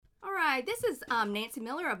Hi, this is Nancy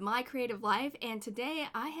Miller of My Creative Life, and today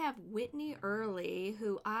I have Whitney Early,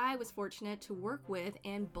 who I was fortunate to work with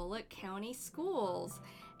in Bullock County Schools.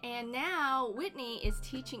 And now Whitney is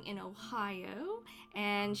teaching in Ohio,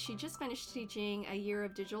 and she just finished teaching a year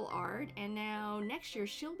of digital art, and now next year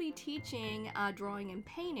she'll be teaching drawing and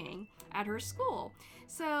painting at her school.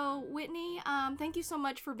 So, Whitney, thank you so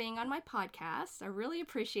much for being on my podcast. I really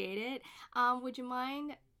appreciate it. Would you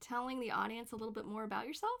mind telling the audience a little bit more about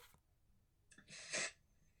yourself?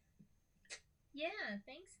 Yeah,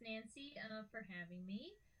 thanks, Nancy, for having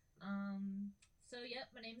me. Yep,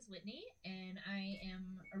 my name is Whitney, and I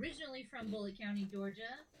am originally from Bullitt County,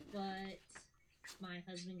 Georgia, but my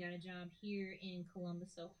husband got a job here in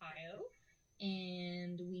Columbus, Ohio,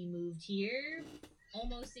 and we moved here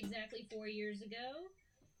almost exactly 4 years ago.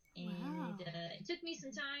 And Wow. it took me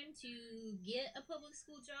some time to get a public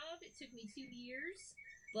school job. It took me 2 years,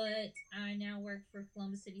 but I now work for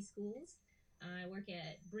Columbus City Schools. I work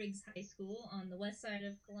at Briggs High School on the west side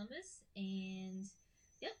of Columbus, and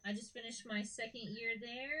yep, I just finished my second year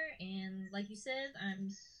there. And like you said, I'm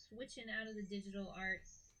switching out of the digital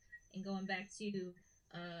arts and going back to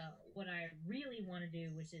what I really want to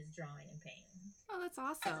do, which is drawing and painting. Oh, that's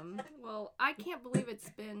awesome. Well, I can't believe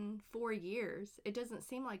it's been 4 years. It doesn't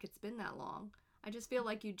seem like it's been that long. I just feel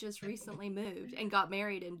like you just recently moved and got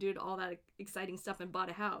married and did all that exciting stuff and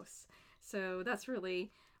bought a house. So that's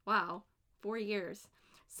really, wow, 4 years.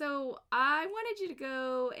 So I wanted you to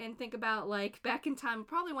go and think about like back in time,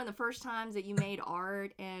 probably one of the first times that you made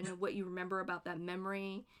art and what you remember about that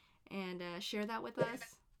memory and share that with us.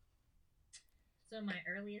 So my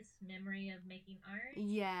earliest memory of making art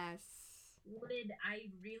Yes. would I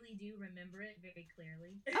really do remember it very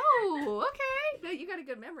clearly. Oh, okay. You got a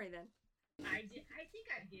good memory then. I think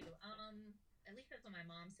I do. At least that's what my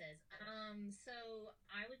mom says. So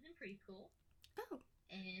I was in preschool Oh,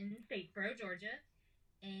 in Statesboro, Georgia,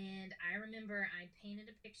 and I remember I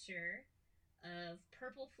painted a picture of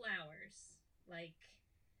purple flowers, like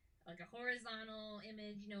a horizontal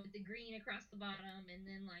image, with the green across the bottom, and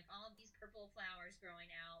then like all of these purple flowers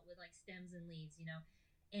growing out with like stems and leaves.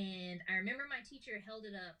 And I remember my teacher held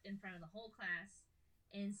it up in front of the whole class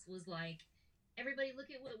and was like, "Everybody,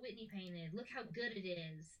 look at what Whitney painted. Look how good it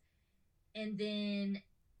is." And then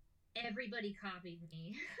everybody copied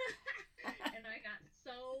me, and I got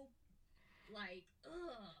so like,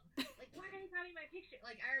 ugh, like why are they copying my picture?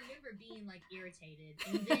 Like I remember being like irritated,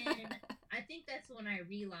 and then I think that's when I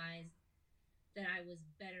realized that I was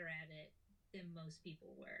better at it than most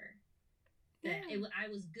people were. yeah. I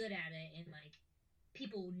was good at it, and like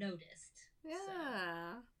people noticed. So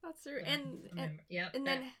Yeah, that's true. so I And and remember, yep, and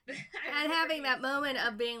then that I and remember having doing that stuff moment like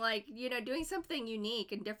of that. being like, doing something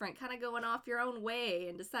unique and different, kind of going off your own way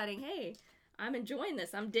and deciding, hey, I'm enjoying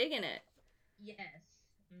this. I'm digging it. Yes.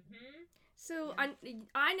 Mhm. So Yep.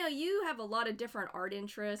 I know you have a lot of different art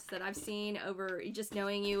interests that I've seen over just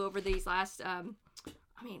knowing you over these last I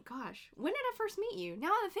mean, gosh, when did I first meet you? Now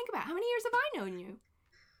that I think about it, how many years have I known you?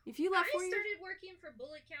 If you left I 4 years. started working for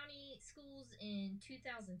Bullitt County Schools in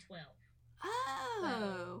 2012. So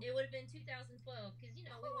Oh. it would have been 2012 because we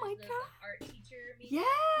Oh went my to the god. art teacher meetup.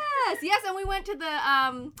 Yes, yes, and we went to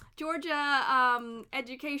the Georgia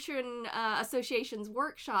Education Association's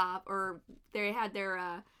workshop, or they had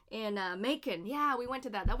their in Macon. Yeah, we went to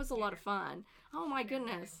that. That was a lot of Yeah, fun. Oh my that was.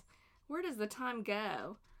 goodness, where does the time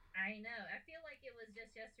go? I know. I feel like it was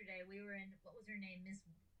just yesterday. We were in, what was her name, Miss.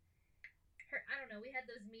 I don't know. We had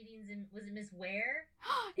those meetings in, was it Miss Ware?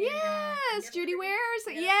 In Yes, Judy Jefferson. Wares.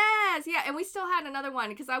 Yep. Yes, yeah, and we still had another one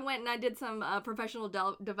because I went and I did some professional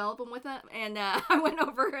development with it, and I went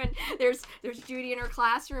over and there's Judy in her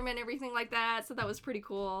classroom and everything like that. So that was pretty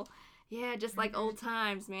cool. Yeah, just like Hmm. old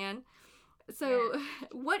times, man. So, Yes.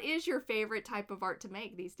 what is your favorite type of art to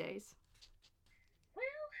make these days?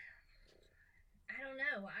 Well, I don't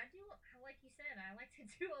know. I do, like you said, I like to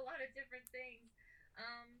do a lot of different things.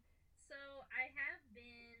 So I have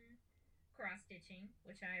been cross stitching,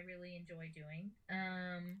 which I really enjoy doing.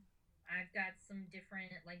 I've got some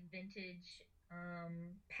different like vintage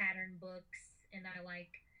pattern books, and I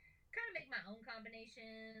like kind of make my own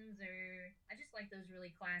combinations, or I just like those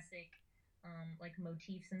really classic like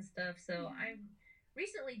motifs and stuff. So Yeah. I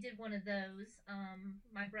recently did one of those.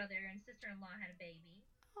 My brother and sister in law had a baby,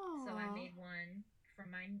 so I Aw. made one for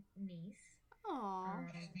my niece Aw.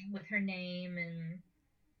 with her name and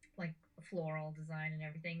like a floral design and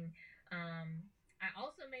everything. I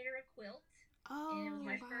also made her a quilt, and it was Oh,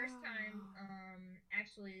 my first time wow.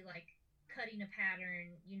 actually like cutting a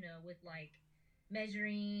pattern, with like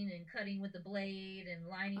measuring and cutting with the blade and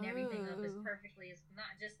lining everything up as Oh. perfectly as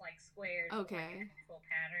not just like squares, but like an Okay. actual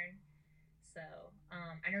pattern. So,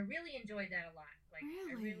 and I really enjoyed that a lot. Like,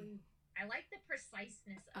 Really? I like the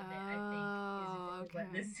preciseness of it. I think is Oh, really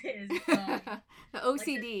what this okay. is. The Like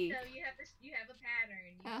this, OCD. you have a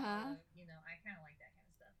pattern. Uh-huh. I kind of like that kind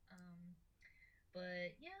of stuff.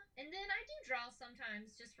 But yeah, and then I do draw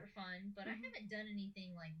sometimes just for fun, but I Hmm. haven't done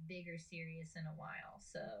anything like big or serious in a while.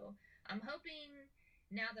 So I'm hoping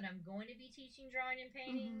now that I'm going to be teaching drawing and Hmm.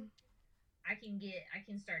 painting, I can get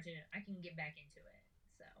back into it.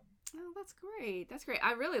 So Oh, that's great. That's great.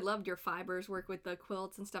 I really loved your fibers work with the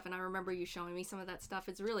quilts and stuff, and I remember you showing me some of that stuff.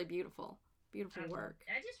 It's really beautiful. Beautiful work.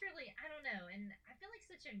 I just really I don't know, and I feel like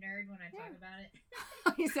such a nerd when I talk Yeah. about it.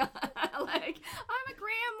 He's like, I'm a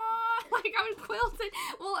grandma. Like, I was quilting.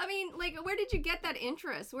 Well, I mean, like, where did you get that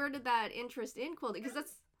interest? Where did that interest in quilting? Because from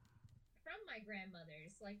that's. from my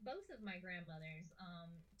grandmothers, like both of my grandmothers,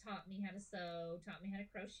 taught me how to sew, taught me how to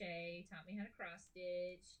crochet, taught me how to cross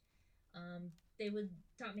stitch. They would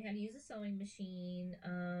taught me how to use a sewing machine.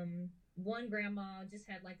 One grandma just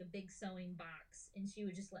had like a big sewing box, and she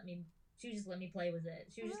would just let me play with it.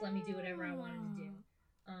 She would just let me do whatever I wanted to do.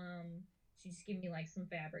 Oh, She just give me like some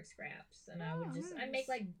fabric scraps, and oh, I make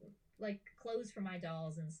nice. like clothes for my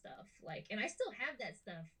dolls and stuff. Like, and I still have that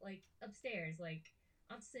stuff like upstairs. Like,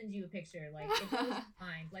 I'll send you a picture. Like, it blows my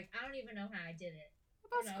mind. Like, I don't even know how I did it. I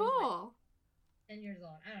don't That's know. I was like cool. 10 years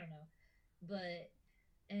old. I don't know, but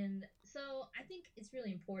and so I think it's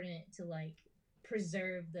really important to like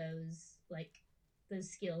preserve those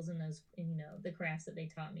skills and those the crafts that they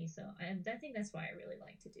taught me. So I think that's why I really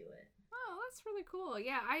like to do it. Oh, that's really cool.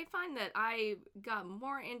 Yeah, I find that I got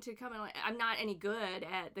more into coming. Like, I'm not any good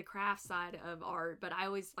at the craft side of art, but I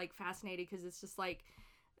always like fascinated because it's just like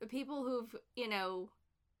people who've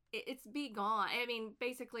it's be gone. I mean,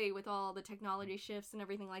 basically, with all the technology shifts and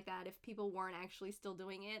everything like that, if people weren't actually still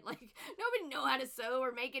doing it, like nobody know how to sew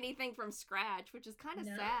or make anything from scratch, which is kind of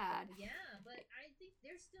No, sad. yeah, but I think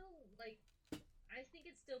they're still like I think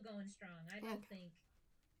it's still going strong. I Yeah, don't think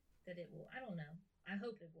that it will. I don't know. I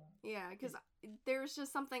hope it won't. yeah, because Cause there's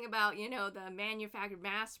just something about the manufactured,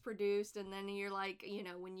 mass produced, and then you're like,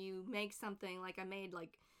 when you make something like I made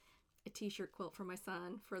like a t-shirt quilt for my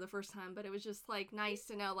son for the first time, but it was just like nice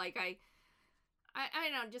to know like I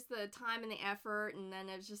don't know, just the time and the effort, and then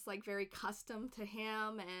it's just like very custom to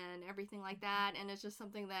him and everything like that, and it's just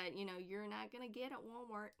something that you're not gonna get at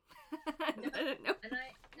Walmart. no, No. and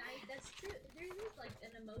I that's true. There is like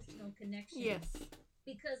an emotional connection Yes.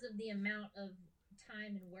 because of the amount of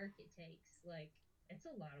time and work it takes. Like it's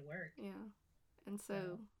a lot of work. Yeah. And So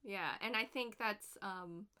so yeah, and I think that's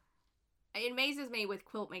it amazes me with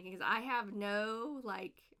quilt making because I have no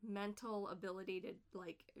like mental ability to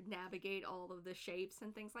like navigate all of the shapes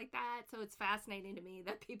and things like that. So it's fascinating to me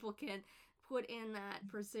that people can put in that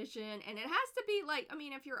precision, and it has to be like, I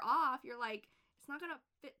mean, if you're off, you're like it's not gonna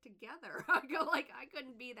fit together. I go like I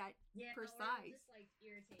couldn't be that yeah, or it'll precise. just like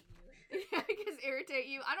irritate you. Yeah, because irritate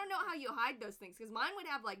you. I don't know how you hide those things because mine would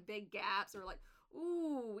have like big gaps or like,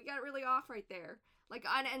 ooh, we got it really off right there. Like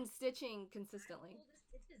on and stitching I consistently. pull the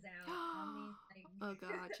stitches out. I mean, like, Oh,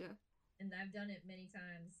 gotcha. and I've done it many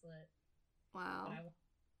times, but Wow.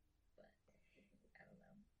 but I don't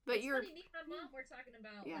know. But It's you're, funny. Me and my yeah, mom were talking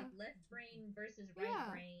about yeah, like left brain versus right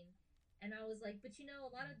yeah. brain, and I was like, but a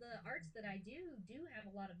lot of the arts that I do have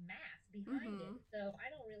a lot of math behind Mm-hmm. it, so I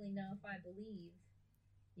don't really know if I believe,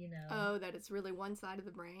 you know, Oh, that it's really one side of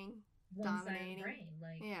the brain one side of the dominating. brain.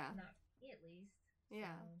 Like Yeah, not for me at least. So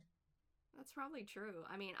yeah. That's probably true.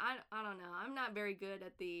 I mean, I don't know. I'm not very good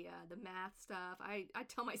at the math stuff. I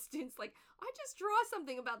tell my students like I just draw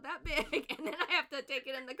something about that big, and then I have to take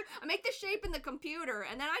it in the I make the shape in the computer,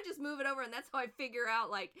 and then I just move it over, and that's how I figure out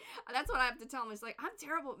like that's what I have to tell them. It's like I'm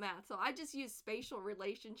terrible at math, so I just use spatial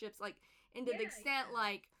relationships like into the yeah, extent yeah.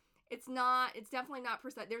 like it's definitely not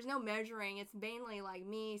precise. There's no measuring. It's mainly like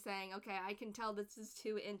me saying, okay, I can tell this is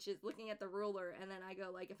 2 inches looking at the ruler, and then I go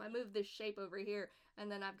like if I move this shape over here, and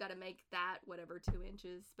then I've got to make that whatever 2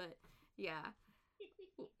 inches. But yeah,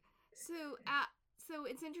 so so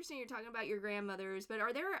it's interesting you're talking about your grandmothers, but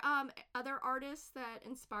are there other artists that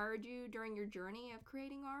inspired you during your journey of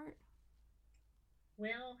creating art?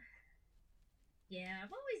 Well, yeah,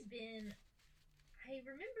 I've always been. I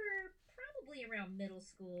remember probably around middle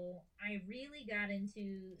school, I really got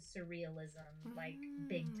into surrealism like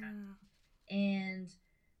big time. Mm. And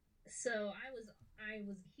so I was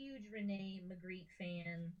a huge Rene Magritte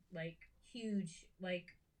fan, like huge.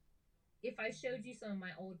 Like if I showed you some of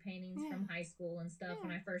my old paintings Yeah, from high school and stuff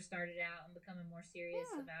when yeah, I first started out and becoming more serious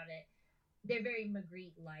yeah. about it, they're very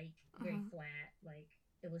Magritte like, very Uh-huh. flat, like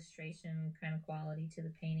illustration kind of quality to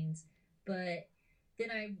the paintings. But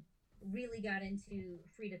then I really got into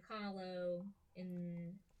Frida Kahlo,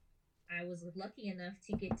 and I was lucky enough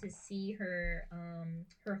to get to see her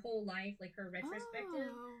whole life, like her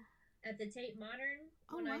retrospective Oh. at the Tate Modern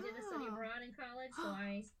Oh, when I did a study wow. abroad in college. So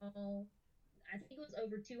I saw, I think it was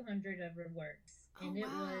over 200 of her works, Oh, and it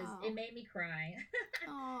wow. made me cry. It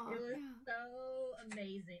Oh, was yeah. so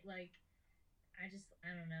amazing. Like I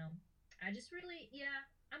don't know. I just really, yeah.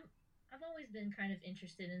 I've always been kind of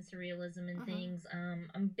interested in surrealism and Uh-huh. things. I'm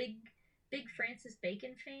a big Francis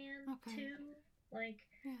Bacon fan Okay. too. Like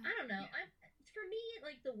Yeah. I don't know. I For me,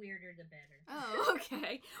 like the weirder the better. Oh,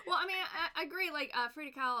 okay. Well, I mean, I agree. Like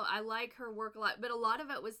Frida Kahlo, I like her work a lot, but a lot of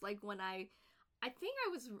it was like when I think I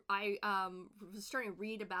was starting to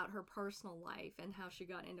read about her personal life and how she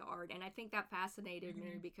got into art, and I think that fascinated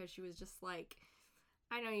me Hmm. because she was just like,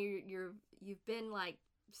 I know you've been like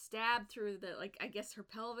stabbed through the, like, I guess her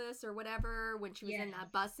pelvis or whatever when she was in Yes.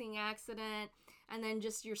 that busing accident, and then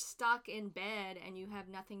just you're stuck in bed and you have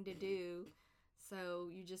nothing to do, so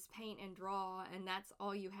you just paint and draw, and that's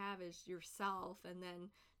all you have is yourself, and then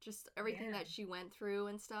just everything Yeah. that she went through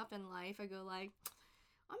and stuff in life. I go like,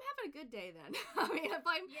 I'm having a good day then. I mean, if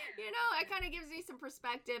I'm, Yeah. it kind of gives me some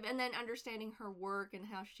perspective, and then understanding her work and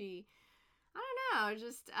how she, I don't know,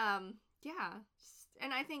 just yeah,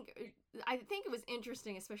 and I think it was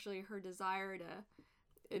interesting, especially her desire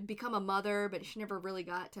to become a mother, but she never really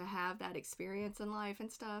got to have that experience in life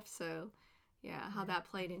and stuff. So, yeah, how Yeah. that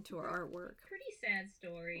played into her artwork. Pretty sad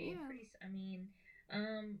story. Yeah, I mean,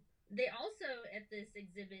 um, they also at this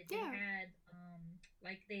exhibit they yeah. had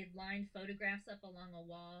like they lined photographs up along a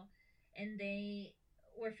wall, and they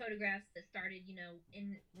were photographs that started,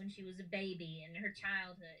 in when she was a baby and her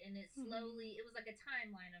childhood, and Hmm. it was like a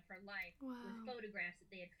timeline of her life with Wow. photographs that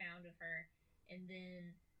they had found of her, and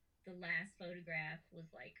then the last photograph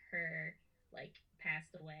was like her like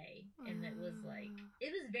passed away, and it was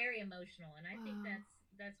very emotional, and I think Wow.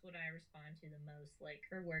 that's what I respond to the most. Like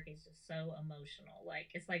her work is just so emotional. Like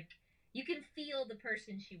it's like you can feel the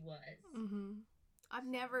person she was. Mm-hmm. I've So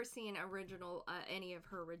never seen any of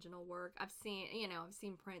her original work. I've seen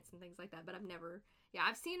prints and things like that, but I've never. Yeah,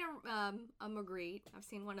 I've seen a Magritte. I've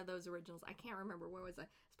seen one of those originals. I can't remember where was I.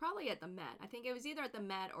 It's probably at the Met. I think it was either at the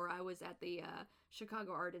Met or I was at the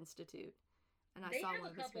Chicago Art Institute, and I they saw have one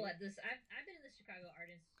a of his couple videos. at this. I've been in the Chicago Art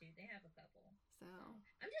Institute. They have a couple. So, So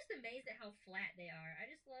I'm just amazed at how flat they are. I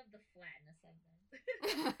just love the flatness of them.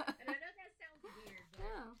 yeah, And I know that sounds weird, but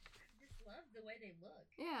I just love the way they look.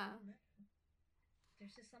 I yeah, don't know.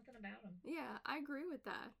 There's just something about them. yeah. I agree with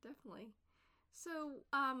that definitely. So,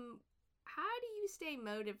 how do you stay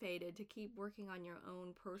motivated to keep working on your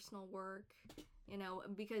own personal work?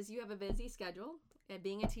 Because you have a busy schedule. And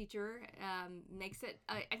being a teacher makes it,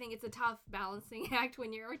 I think it's a tough balancing act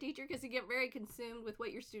when you're a teacher because you get very consumed with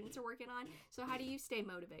what your students are working on. So, how do you stay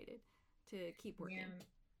motivated to keep Yeah, working?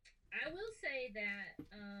 I will say that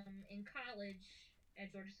in college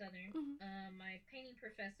at Georgia Southern, Mm-hmm. my painting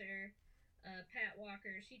professor, Pat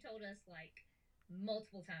Walker, she told us like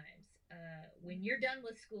multiple times, when you're done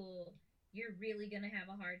with school, you're really gonna have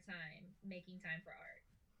a hard time making time for art,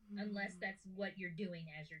 unless that's what you're doing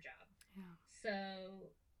as your job.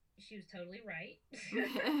 So she was totally right.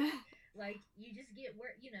 Yeah. Like you just get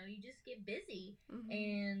work, you just get busy, Mm-hmm.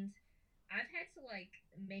 and I've had to like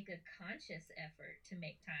make a conscious effort to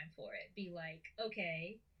make time for it. Be like,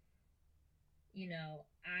 okay,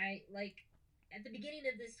 I like at the beginning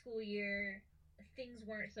of this school year, things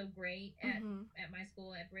weren't so great Mm-hmm. at my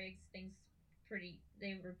school at Briggs. Things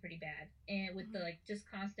they were pretty bad, and with the like just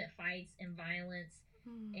constant fights and violence,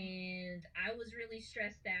 Mm-hmm. and I was really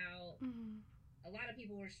stressed out. Mm-hmm. A lot of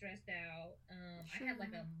people were stressed out. I had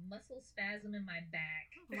like a Sure. muscle spasm in my back,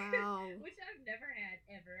 Wow. which I've never had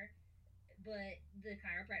ever. But the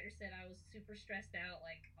chiropractor said I was super stressed out.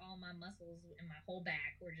 Like all my muscles in my whole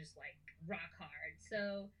back were just like rock hard.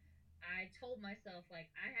 So I told myself like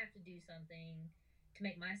I have to do something to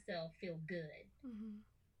make myself feel good, Mm-hmm.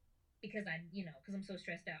 because because I'm so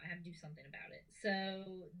stressed out, I have to do something about it.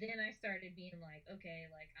 So then I started being like, okay,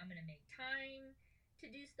 like I'm gonna make time to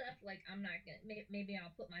do stuff. Like I'm not gonna, maybe I'll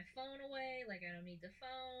put my phone away. Like I don't need the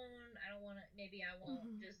phone. I don't want to. Maybe I won't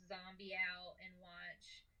Mm-hmm. just zombie out and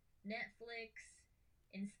watch Netflix.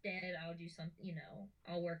 Instead, I'll do something.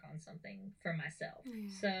 I'll work on something for myself. Yeah.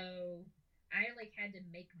 So I like had to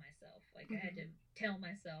make myself. Like I had Mm-hmm. to tell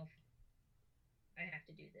myself I have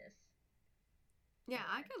to do this, Yeah,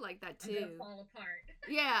 I or could like that I'm gonna too. fall apart.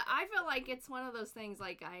 Yeah, I feel like it's one of those things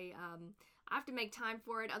like I have to make time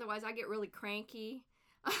for it, otherwise I get really cranky.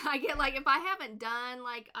 I get like if I haven't done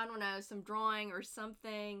like, I don't know, some drawing or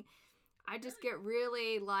something, I just get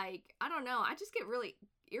really like, I don't know, I just get really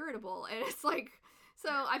irritable, and it's like So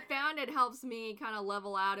I found it helps me kind of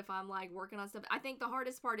level out if I'm like working on stuff. I think the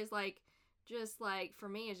hardest part is like just like for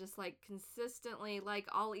me is just like consistently like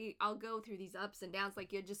I'll go through these ups and downs.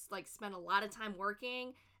 Like you just like spend a lot of time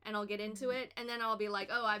working and I'll get into it and then I'll be like,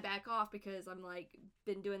 oh, I back off because I'm like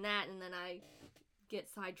been doing that and then I get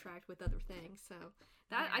sidetracked with other things. So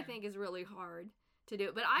that I think is really hard to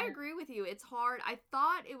do. But I agree with you. It's hard. I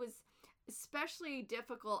thought it was especially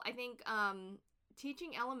difficult. I think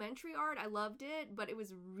teaching elementary art, I loved it, but it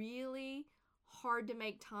was really hard to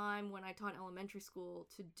make time when I taught elementary school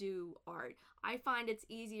to do art. I find it's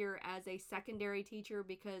easier as a secondary teacher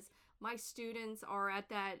because my students are at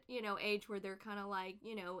that, age where they're kind of like,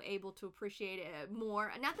 able to appreciate it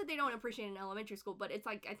more. Not that they don't appreciate it in elementary school, but it's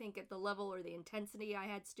like, I think at the level or the intensity, I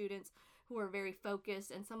had students who are very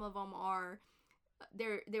focused and some of them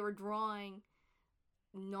they were drawing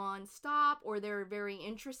nonstop or they're very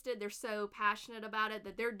interested. They're so passionate about it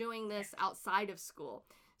that they're doing this outside of school.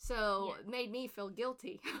 So it made me feel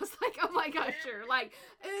guilty. I was like, oh my gosh, sure. Like,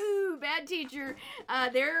 ooh, bad teacher.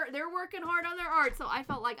 They're working hard on their art. So I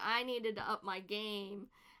felt like I needed to up my game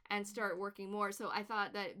and start working more. So I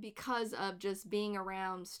thought that because of just being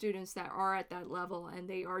around students that are at that level and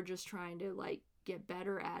they are just trying to like get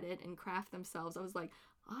better at it and craft themselves, I was like,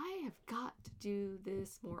 I have got to do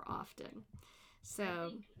this more often. So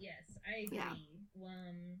yes, I agree.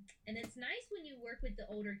 And it's nice when you work with the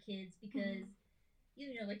older kids because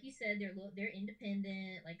like you said, they're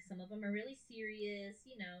independent. Like some of them are really serious.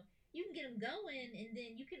 You can get them going, and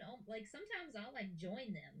then you can like sometimes I'll like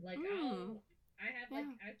join them. Like I have like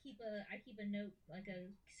I keep a note like a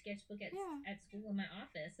sketchbook at school in my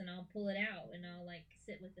office, and I'll pull it out and I'll like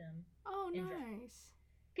sit with them. Oh, nice.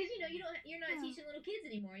 Because you're not teaching little kids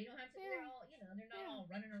anymore. You don't have to. They're all they're not all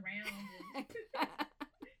running around. And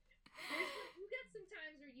you got some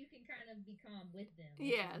times where you can kind of be calm with them.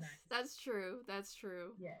 Yes, nice. That's true. That's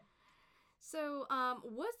true. Yeah. So,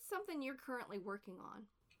 what's something you're currently working on?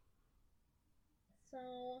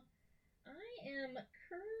 So, I am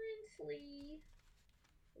currently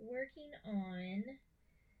working on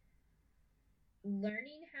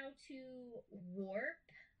learning how to warp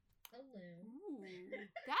a loom. Ooh,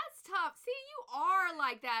 that's tough. See, you are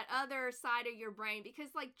like that other side of your brain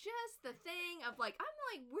because like just the thing of like I'm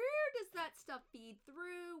like, where does that stuff feed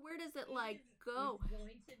through? Where does it like go?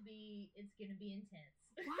 It's gonna be intense.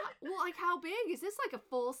 Wow. Well, like how big is this? Like a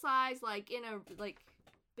full size, like in a like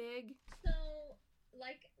big? So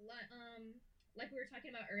like we were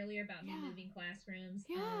talking about earlier about me moving classrooms.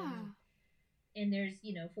 Yeah. And there's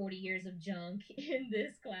 40 years of junk in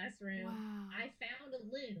this classroom. Wow. I found a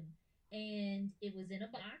loom. And it was in a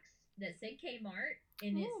box that said Kmart,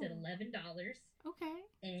 and it said $11.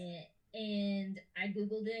 Okay. And I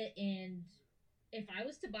Googled it, and if I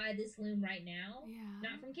was to buy this loom right now,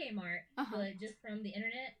 not from Kmart, but just from the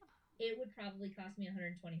internet, it would probably cost me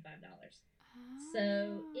 $125.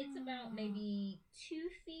 So it's about maybe 2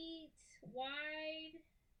 feet wide,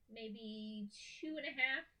 maybe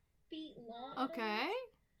 2.5 feet long. Okay.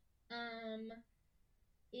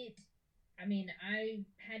 I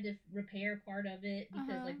had to repair part of it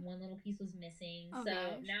because like one little piece was missing. So now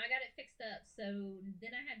I got it fixed up. So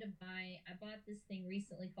then I bought this thing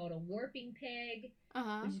recently called a warping peg,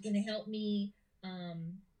 which is going to help me,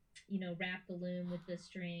 wrap the loom with the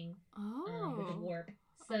string, with the warp.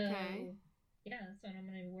 So yeah, that's what I'm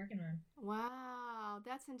going to be working on. Wow,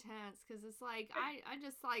 that's intense because it's like I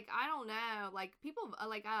just like I don't know, like people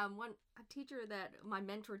like a teacher that my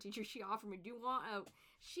mentor teacher, she offered me,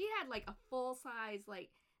 she had like a full size,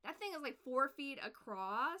 like that thing is like 4 feet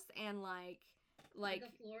across and like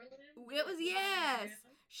a floor loom. It was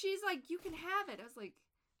she's like, you can have it. I was like,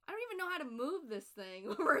 I don't even know how to move this thing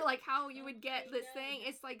or like how you would get this thing.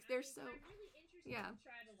 It's like they're so I'm really interested to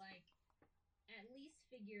try to like at least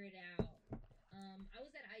figure it out. I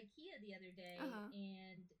was at IKEA the other day,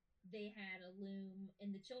 and they had a loom in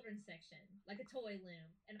the children's section, like a toy loom,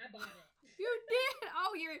 and I bought it. You did?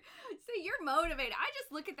 Oh, you're motivated. I just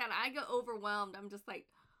look at that and I go overwhelmed. I'm just like,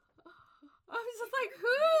 who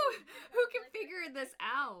can figure this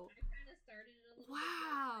out? I kind of started it a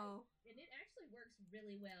little bit, and it actually works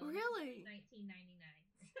really well. Really?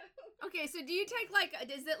 $19.99. Okay, so do you take like,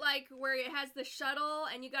 is it like where it has the shuttle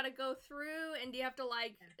and you got to go through, and do you have to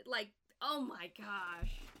like, oh my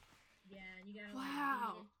gosh. Yeah, you gotta.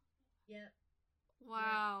 Wow. Yep.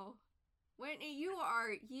 Wow. Yep. Whitney, you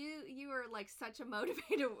are like such a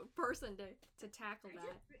motivated person to tackle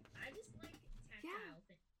that. I just like tactile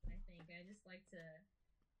things. I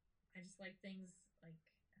just like things like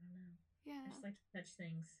I don't know. Yeah. I just like to touch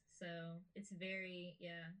things. So it's very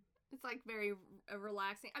It's like very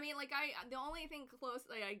relaxing. I mean, like the only thing close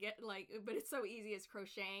that I get like, but it's so easy is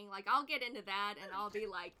crocheting. Like I'll get into that and I'll be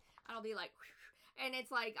like, and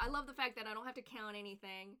it's like I love the fact that I don't have to count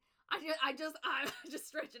anything. I just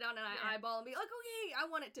stretch it out and I eyeball and be like, okay, I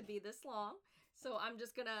want it to be this long, so I'm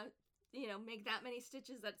just gonna, make that many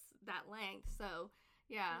stitches that's that length. So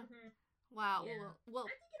yeah, wow. Yeah. Well,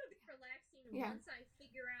 I think it'll be relaxing once I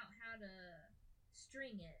figure out how to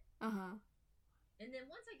string it. And then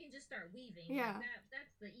once I can just start weaving,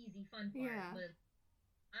 that's the easy fun part. Yeah. But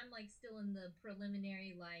I'm like still in the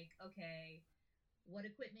preliminary, like, okay, what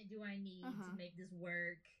equipment do I need to make this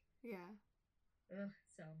work? Yeah.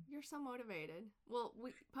 So you're so motivated. Well,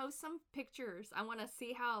 we post some pictures. I want to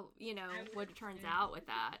see how, what it turns out with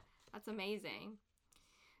that. That's amazing.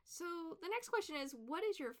 So the next question is, what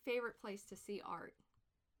is your favorite place to see art?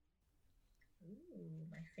 Ooh,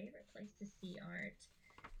 my favorite place to see art.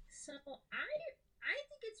 So I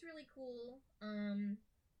think it's really cool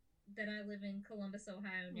that I live in Columbus,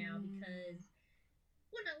 Ohio now, because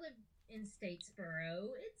when I lived in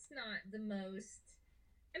Statesboro, it's not the most.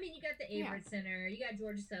 I mean, you got the Averett Center, you got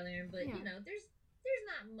Georgia Southern, but there's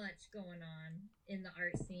not much going on in the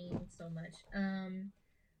art scene so much.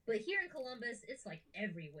 But here in Columbus, it's like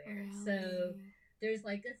everywhere. Really? So there's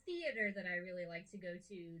like a theater that I really like to go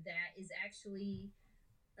to that is actually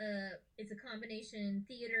it's a combination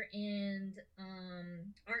theater and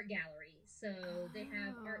art gallery. So they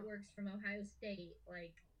have artworks from Ohio State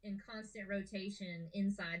like in constant rotation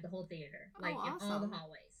inside the whole theater, like awesome. in all the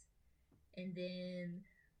hallways. And then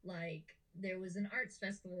like there was an arts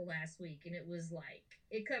festival last week, and it was like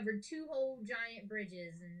it covered 2 whole giant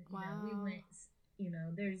bridges, and we went.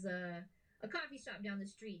 There's a coffee shop down the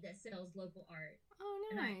street that sells local art. Oh,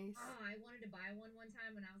 nice. I wanted to buy one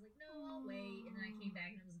time, and I was like, no, I'll wait. And then I came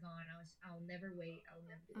back and it was gone. I'll never wait. I'll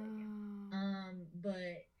never do that again.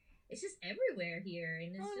 But it's just everywhere here,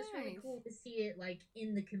 and it's just really cool to see it like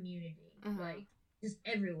in the community, like just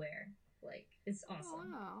everywhere. Like it's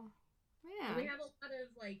awesome. Oh, wow. Yeah. And we have a lot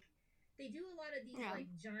of like, they do a lot of these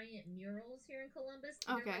like giant murals here in Columbus.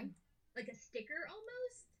 They're like a sticker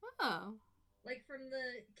almost. Oh. Like from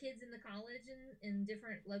the kids in the college and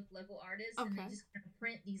different local artists, and they just kind of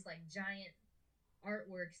print these like giant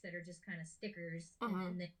artworks that are just kind of stickers, and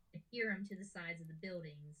then they adhere them to the sides of the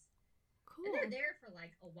buildings. Cool. And they're there for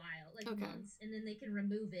like a while, like months, and then they can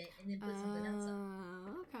remove it and then put something else up.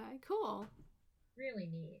 Okay, cool.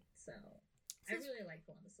 Really neat. So I really like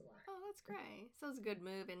Columbus a lot. Oh, that's great. So it's a good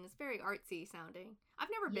move, and it's very artsy sounding.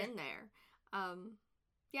 I've never been there.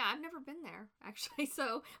 Yeah, I've never been there, actually.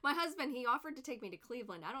 So my husband, he offered to take me to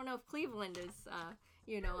Cleveland. I don't know if Cleveland is, a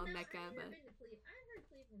mecca, but... I heard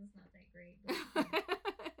Cleveland's not that great.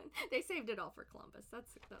 They saved it all for Columbus.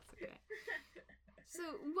 That's okay. So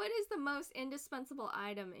what is the most indispensable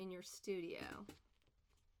item in your studio?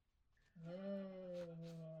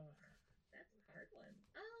 Oh, that's a hard one.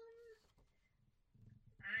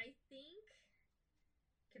 I think...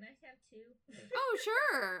 Can I have 2? Oh,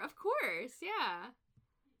 sure. Of course. Yeah.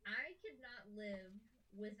 I could not live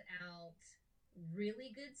without really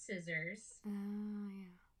good scissors. Oh,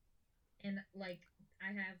 yeah. And, like, I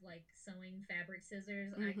have, like, sewing fabric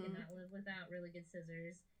scissors. I could not live without really good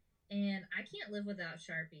scissors. And I can't live without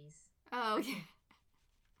Sharpies. Oh, yeah.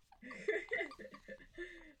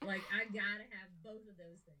 Like, I gotta have both of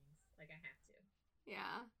those things. Like, I have to.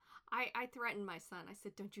 Yeah. I threatened my son. I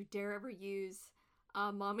said, don't you dare ever use...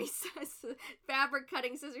 mommy says fabric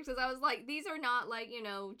cutting scissors, because I was like, these are not like,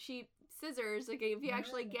 cheap scissors. Like if you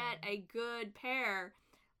actually get a good pair,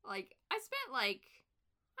 like I spent like,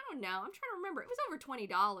 I don't know, I'm trying to remember, it was over $20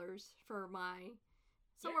 for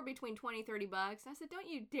somewhere between $20-$30. I said, don't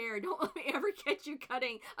you dare, don't let me ever catch you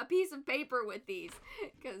cutting a piece of paper with these,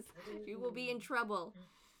 because you will be in trouble.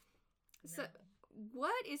 So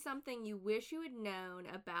what is something you wish you had known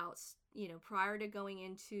about, prior to going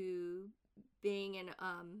into being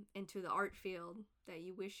into the art field that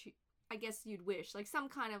you wish, I guess you'd wish, like some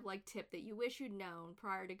kind of like tip that you wish you'd known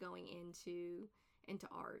prior to going into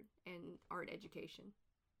art and art education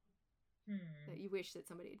that you wish that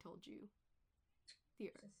somebody had told you?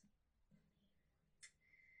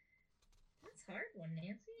 That's a hard one,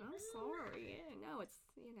 Nancy. I'm sorry. Yeah, no, it's,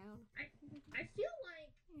 I feel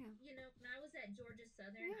like, when I was at Georgia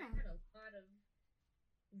Southern, I had a lot of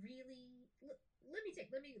really... Let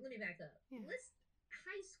me back up. Yeah.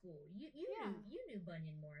 High school. You knew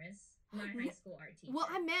Bunyan Morris, my high school art teacher. Well,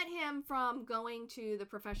 I met him from going to the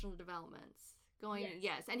professional developments.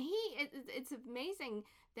 Yes. And it's amazing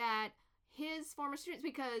that his former students,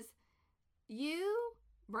 because you,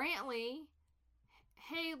 Brantley,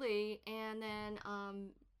 Haley, and then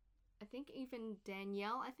I think even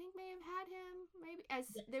Danielle, I think may have had him maybe as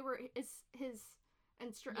Yes. they were his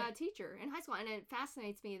Yeah. teacher in high school, and it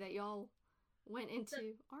fascinates me that y'all went So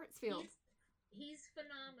into arts field. he's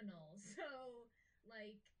phenomenal. So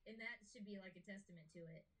like, and that should be like a testament to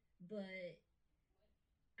it. But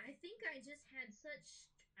I think I just had such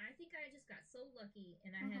I think I just got so lucky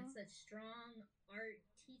and I had Mhm. such strong art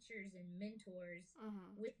teachers and mentors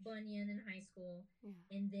Mhm. with Bunyan in high school, Yeah.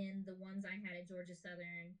 and then the ones I had at Georgia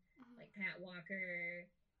Southern, Mhm. like Pat Walker,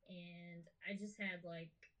 and I just had like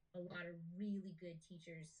a lot of really good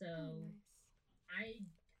teachers. Oh, So nice. I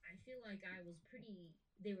I feel like I was pretty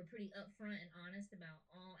they were pretty upfront and honest about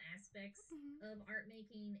all aspects Mhm. of art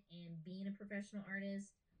making and being a professional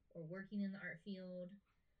artist or working in the art field.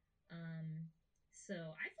 um,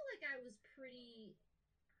 so I feel like I was pretty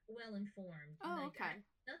well informed. Oh, Like okay.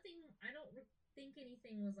 nothing. I don't think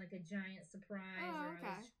anything was like a giant surprise, Oh, or I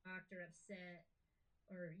okay. was shocked or upset,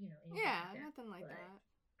 or anything like Yeah, that. nothing like But that.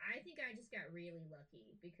 I think I just got really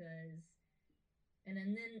lucky because, and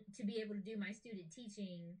then to be able to do my student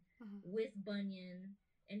teaching Mhm. with Bunyan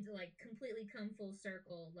and to like completely come full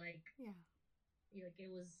circle, Yeah.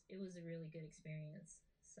 it was a really good experience.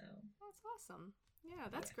 So That's awesome. Yeah,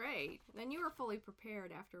 that's yeah, great. Then you were fully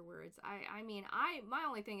prepared afterwards. I mean, my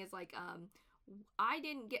only thing is like I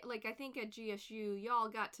didn't get like I think at GSU y'all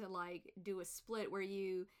got to like do a split where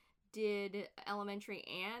you did elementary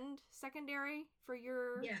and secondary for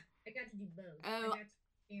your yeah, I got to do both. I oh got to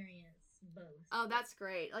experience both. oh Yeah. that's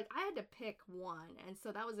great. Like I had to pick one, and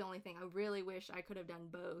so that was the only thing. I really wish I could have done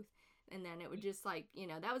both, and then it would just like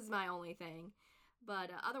that was my only thing.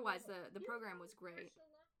 But otherwise, Well, the you program know was great. Marsha Long?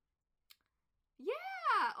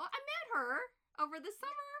 Yeah, well, I met her over the Yeah,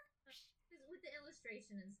 summer. with the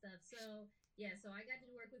illustration and stuff. So yeah, so I got to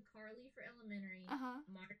work with Carly for elementary, Uh huh.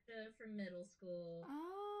 Marsha for middle school,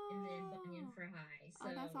 and then Bunyan Oh, for high.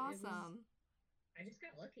 oh, that's So it was. awesome. I just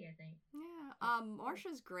got lucky, I think. Yeah. Yeah.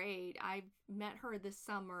 Marsha's great. I met her this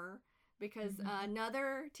summer because Mm-hmm.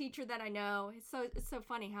 another teacher that I know. It's so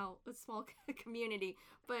funny how a small community,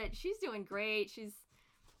 but she's doing great. She's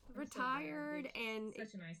I'm so glad, retired dude. and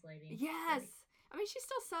She's such a nice lady. yes. Like, I mean, she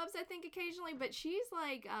still subs, I think, occasionally, but she's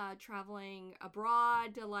like traveling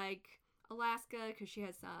abroad to like Alaska because she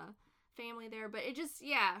has family there. But it just,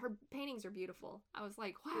 yeah, her paintings are beautiful. I was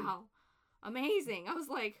like, wow, amazing. I was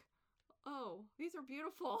like, oh, these are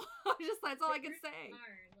beautiful. That's all I they're can really say.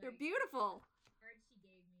 hard. They're Like beautiful. card she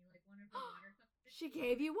gave me, like one of her watercolors. She She was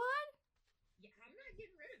gave like, you one? yeah, I'm not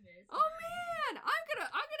getting rid of it. It's Oh mine. man, I'm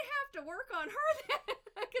gonna have to work on her then,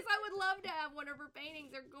 because I would love to have one of her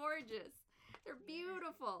paintings. They're gorgeous. They're Yes.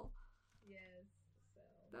 beautiful. Yes. So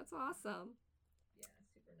That's awesome. yeah,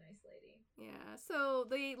 super nice lady. Yeah. So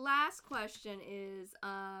the last question is,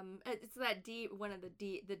 it's that deep, one of the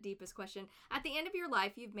deepest question. At the end of your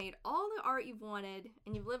life, you've made all the art you've wanted,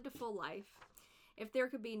 and you've lived a full life. If there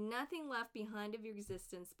could be nothing left behind of your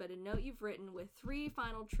existence but a note you've written with 3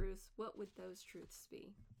 final truths, what would those truths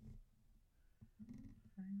be?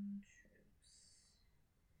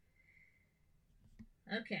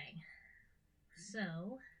 Truths. Okay,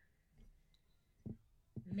 so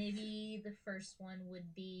maybe the first one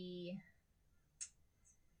would be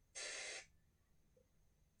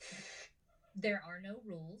there are no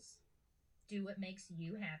rules. Do what makes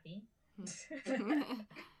you happy.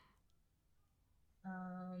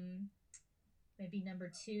 Maybe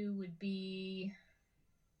number 2 would be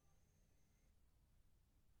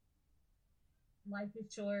life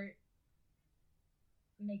is short.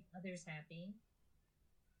 Make others happy.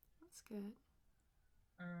 That's good.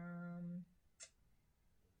 And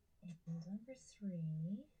number 3.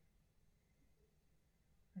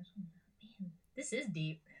 Man, this is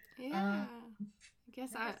deep. Yeah. I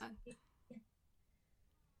guess Number I 3,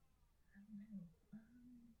 I don't know.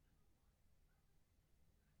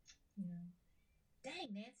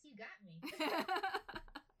 Dang, Nancy, you got me.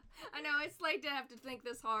 I know it's like to have to think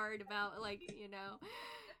this hard about like, Be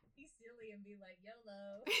silly and be like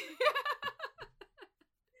YOLO.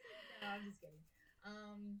 No, I'm just kidding.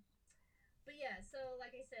 But yeah, so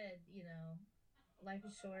like I said, life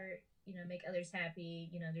is short. Make others happy.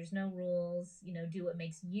 There's no rules. Do what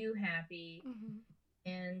makes you happy. Mm-hmm.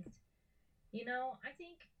 And I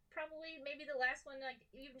think probably maybe the last one, like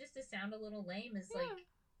even just to sound a little lame, is Yeah. like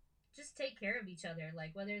just take care of each other.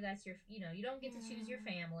 Like whether that's your, you don't get to choose your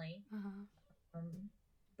family,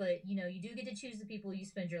 but you do get to choose the people you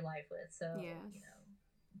spend your life with. So Yes.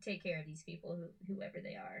 take care of these people, whoever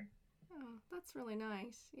they are. Oh, that's really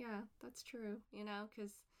nice. Yeah, that's true.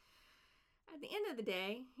 Because at the end of the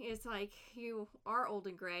day, it's like you are old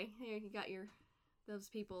and gray. You got those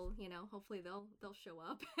people. Hopefully they'll show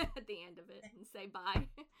up at the end of it and say bye.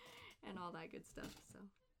 and all that good stuff. So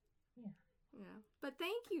Yeah. yeah. But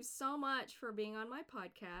thank you so much for being on my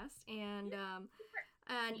podcast. And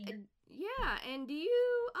yeah, and do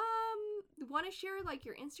you want to share like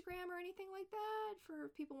your Instagram or anything like that for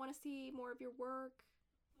if people want to see more of your work?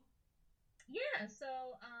 Yeah, so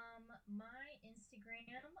my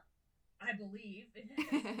Instagram, I believe,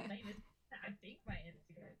 I think my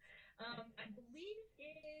Instagram, I believe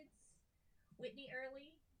it's Whitney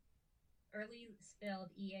Early. Early spelled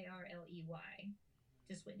Earley,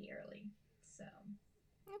 just Whitney Early. So,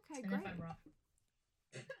 Okay, and if I'm great. wrong,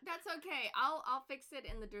 That's okay. I'll fix it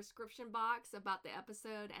in the description box about the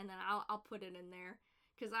episode, and then I'll put it in there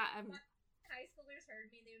because I'm. my high schoolers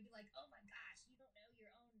heard me, they would be like, "Oh my gosh, you don't know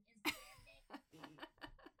your own Instagram name?" No.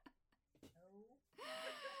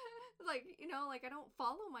 Like, like I don't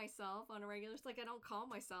follow myself on a regular. It's like I don't call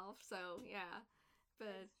myself. So yeah, but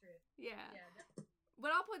That's true. yeah. Yeah. But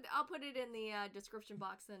I'll put it in the description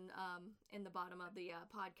box and in the bottom of the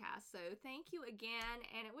podcast. So thank you again,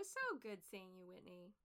 and it was so good seeing you, Whitney.